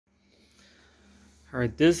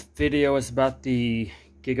Alright, this video is about the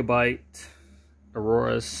Gigabyte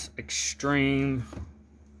Aorus Xtreme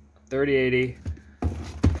 3080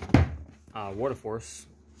 Waterforce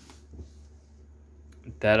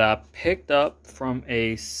that I picked up from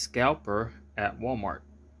a scalper at Walmart.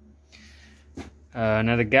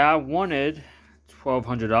 Now the guy wanted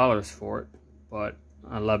 $1,200 for it, but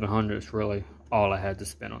 $1,100 is really all I had to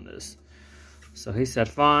spend on this. So he said,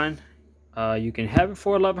 fine, you can have it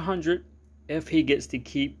for $1,100 if he gets to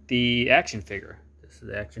keep the action figure. This is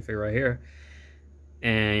the action figure right here.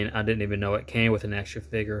 And I didn't even know it came with an action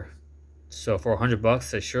figure. So for $100 I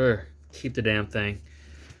said, sure, keep the damn thing.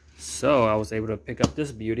 So I was able to pick up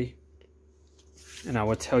this beauty. And I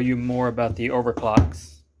will tell you more about the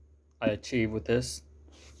overclocks I achieved with this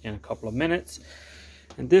in a couple of minutes.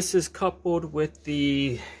 And this is coupled with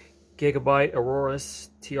the Gigabyte Aorus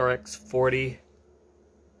TRX 40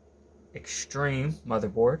 Xtreme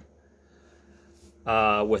motherboard.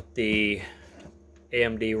 With the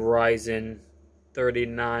AMD Ryzen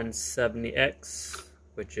 3970X,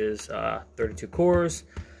 which is 32 cores.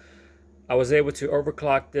 I was able to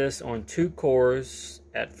overclock this on 2 cores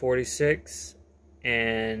at 46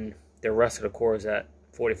 and the rest of the cores at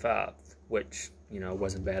 45, which, you know,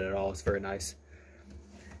 wasn't bad at all. It's very nice.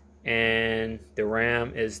 And the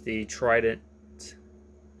RAM is the Trident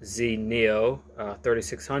Z Neo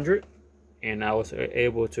 3600, and I was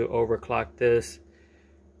able to overclock this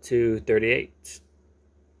to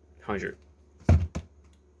 3800.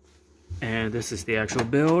 And this is the actual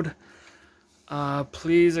build.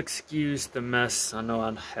 Please excuse the mess. I know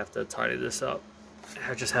I'd have to tidy this up.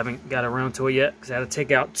 I just haven't got around to it yet because I had to take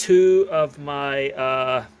out 2 of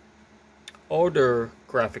my older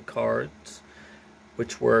graphic cards,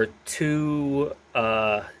 which were 2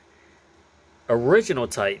 original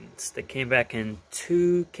Titans that came out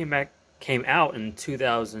in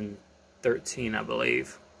 2013, I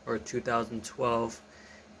believe, or 2012.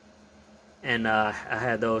 And I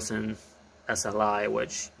had those in SLI,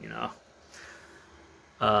 which, you know,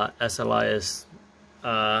 SLI is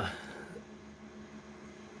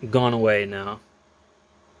gone away now.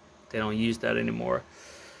 They don't use that anymore.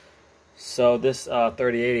 So this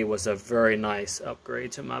 3080 was a very nice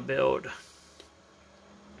upgrade to my build.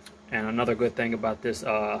 And another good thing about this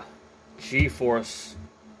Geforce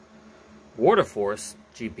Waterforce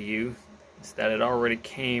GPU is that it already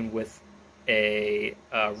came with a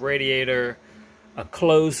radiator, a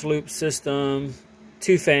closed loop system,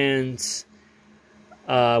 2 fans,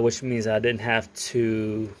 which means I didn't have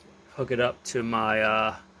to hook it up to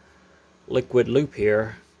my liquid loop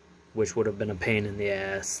here, which would have been a pain in the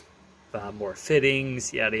ass. 5 more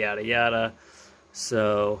fittings, yada yada yada.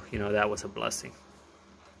 So, you know, that was a blessing.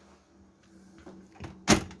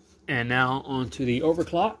 And now on to the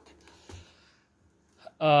overclock.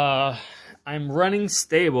 I'm running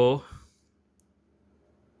stable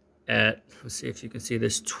at, let's see if you can see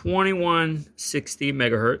this, 2160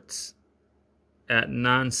 megahertz at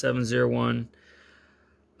 9701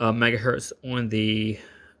 megahertz on the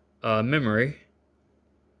memory.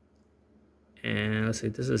 And let's see,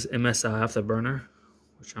 this is MSI Afterburner,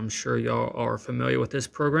 which I'm sure y'all are familiar with this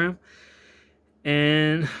program.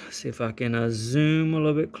 And let's see if I can zoom a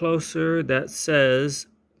little bit closer. That says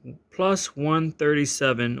plus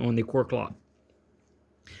 137 on the core clock.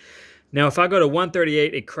 Now, if I go to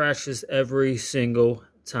 138, it crashes every single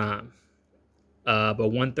time. But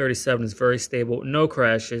 137 is very stable, no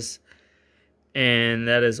crashes. And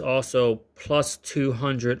that is also plus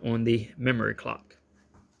 200 on the memory clock.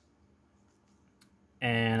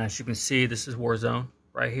 And as you can see, this is Warzone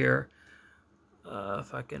right here.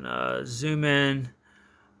 If I can zoom in,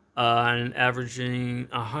 and averaging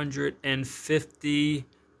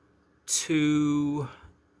 152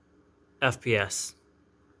 FPS.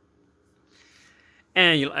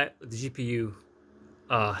 And you the GPU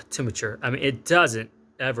temperature, I mean, it doesn't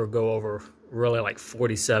ever go over really like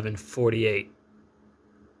 47, 48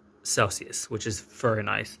 Celsius, which is very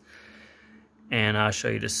nice. And I'll show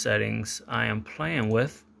you the settings I am playing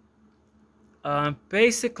with.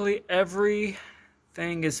 Basically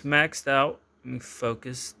everything is maxed out. Let me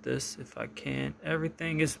focus this if I can.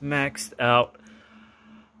 Everything is maxed out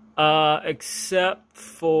except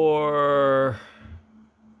for,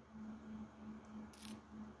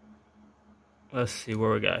 let's see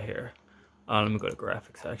what we got here. Let me go to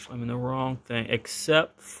graphics. Actually, I'm in the wrong thing.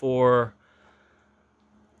 Except for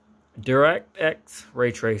DirectX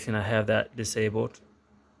ray tracing, I have that disabled.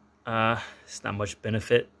 It's not much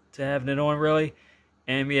benefit to having it on, really.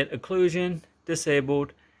 Ambient occlusion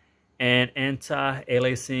disabled, and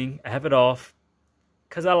anti-aliasing, I have it off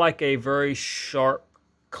because I like a very sharp,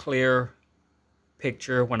 clear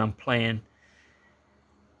picture when I'm playing.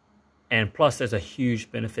 And plus, there's a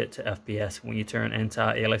huge benefit to FPS when you turn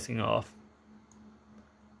anti-aliasing off.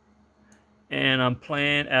 And I'm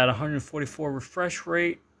playing at 144 refresh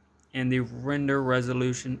rate, and the render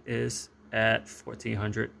resolution is at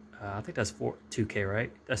 1400. I think that's 2K,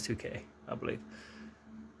 right? That's 2K, I believe.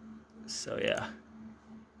 So yeah.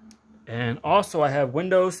 And also I have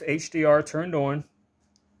Windows HDR turned on.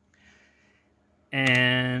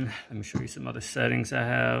 And let me show you some other settings I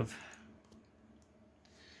have.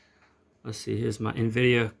 Let's see, here's my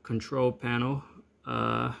NVIDIA control panel. If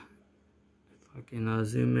I can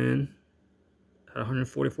zoom in at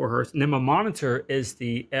 144 hertz. And then my monitor is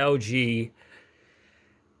the LG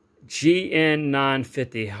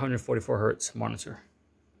GN950 144 hertz monitor.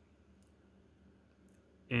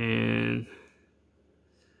 And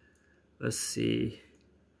let's see.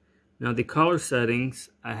 Now the color settings,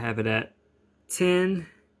 I have it at 10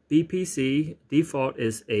 BPC. Default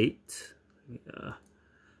is 8.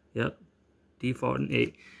 Yep, default in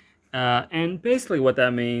 8. And basically what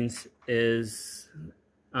that means is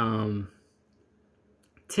 10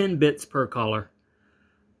 bits per color.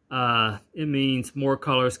 It means more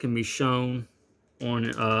colors can be shown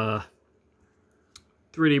on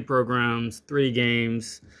 3D programs, 3D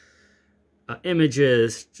games,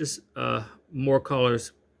 images, just more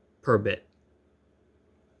colors per bit.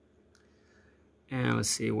 And let's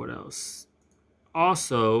see what else.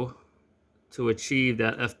 Also, to achieve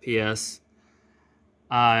that FPS,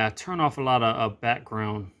 I turn off a lot of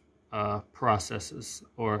background processes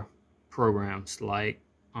or programs like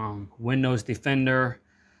Windows Defender.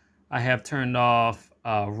 I have turned off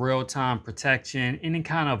real-time protection, any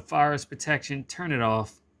kind of virus protection. Turn it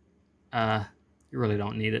off. You really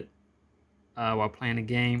don't need it while playing a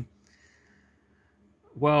game.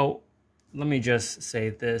 Well, let me just say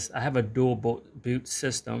this. I have a dual boot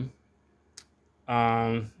system.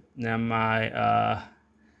 Now my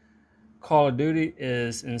Call of Duty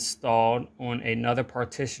is installed on another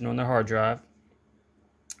partition on the hard drive.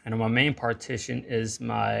 And on my main partition is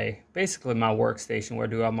basically my workstation where I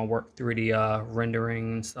do all my work, 3D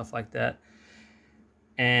rendering and stuff like that.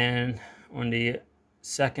 And on the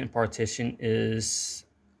second partition is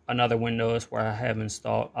another Windows where I have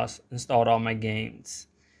installed all my games.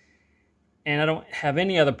 And I don't have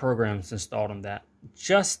any other programs installed on that.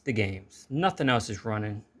 Just the games. Nothing else is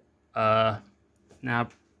running. Now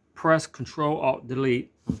press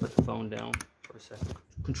Control-Alt-Delete. I'll put the phone down for a second.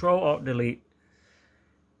 Control-Alt-Delete.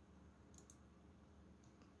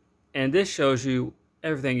 And this shows you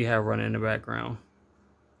everything you have running in the background.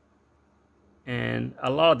 And a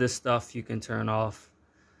lot of this stuff you can turn off.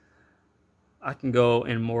 I can go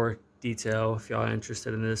in more detail if y'all are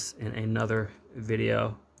interested in this in another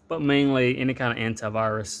video. But mainly any kind of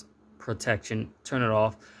antivirus protection, turn it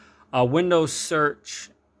off. Windows search,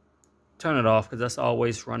 turn it off because that's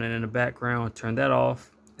always running in the background. Turn that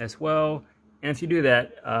off as well. And if you do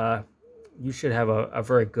that, you should have a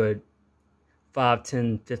very good 5,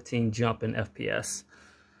 10, 15 jump in FPS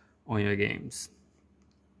on your games.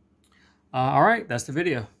 All right, that's the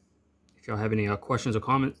video. If y'all have any questions or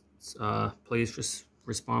comments, please just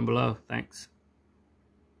respond below. Thanks.